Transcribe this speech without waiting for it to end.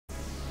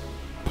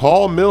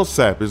Paul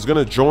Millsap is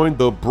going to join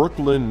the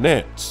Brooklyn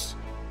Nets.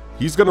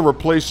 He's going to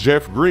replace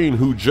Jeff Green,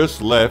 who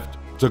just left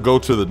to go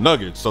to the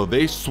Nuggets, so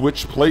they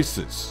switch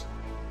places.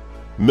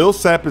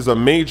 Millsap is a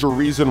major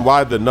reason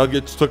why the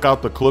Nuggets took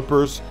out the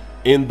Clippers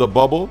in the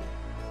bubble.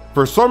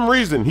 For some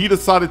reason, he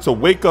decided to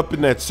wake up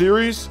in that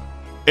series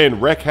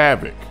and wreak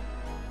havoc,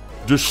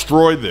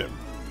 destroy them.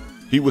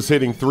 He was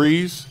hitting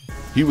threes,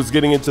 he was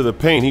getting into the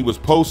paint, he was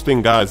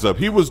posting guys up,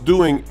 he was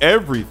doing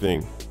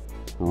everything,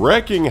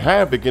 wreaking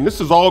havoc, and this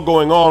is all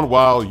going on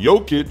while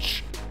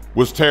Jokic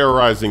was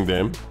terrorizing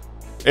them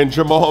and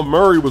Jamal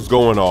Murray was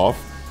going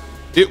off.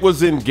 It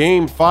was in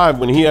Game 5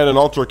 when he had an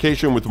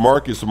altercation with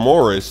Marcus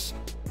Morris,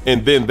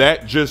 and then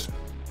that just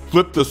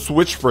flipped the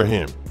switch for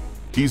him.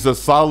 He's a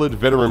solid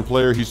veteran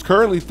player. He's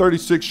currently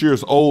 36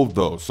 years old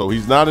though, so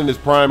he's not in his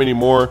prime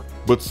anymore,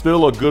 but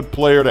still a good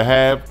player to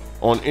have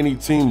on any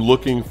team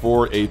looking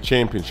for a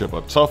championship. A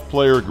tough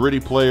player,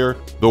 gritty player.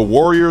 The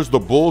Warriors, the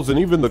Bulls, and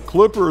even the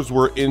Clippers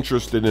were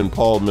interested in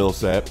Paul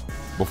Millsap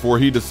before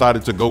he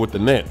decided to go with the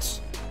Nets.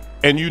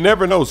 And you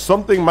never know,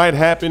 something might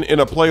happen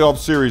in a playoff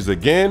series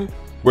again,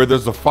 where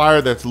there's a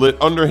fire that's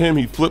lit under him,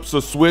 he flips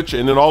a switch,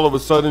 and then all of a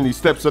sudden he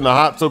steps in the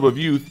hot tub of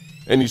youth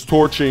and he's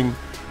torching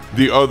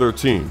the other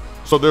team.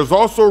 So there's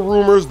also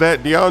rumors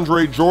that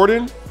DeAndre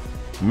Jordan,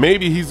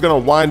 maybe he's gonna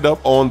wind up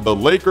on the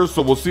Lakers,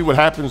 so we'll see what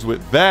happens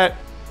with that.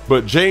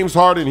 But James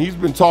Harden, he's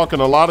been talking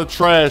a lot of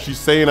trash. He's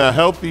saying a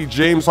healthy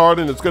James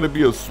Harden, it's gonna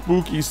be a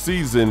spooky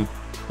season.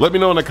 Let me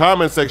know in the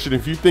comment section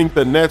if you think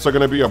the Nets are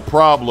gonna be a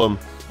problem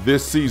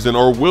this season,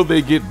 or will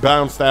they get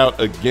bounced out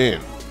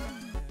again?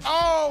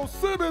 Oh,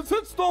 Simmons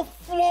hits the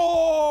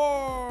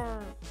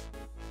floor.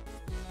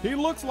 He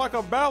looks like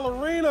a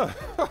ballerina.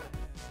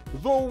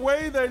 The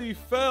way that he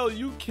fell,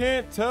 you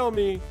can't tell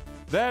me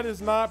that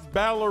is not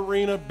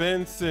ballerina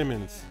Ben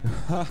Simmons.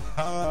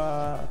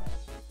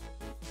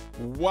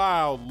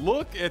 Wow,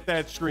 look at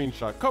that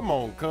screenshot. Come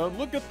on, cuz.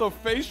 Look at the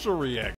facial reaction.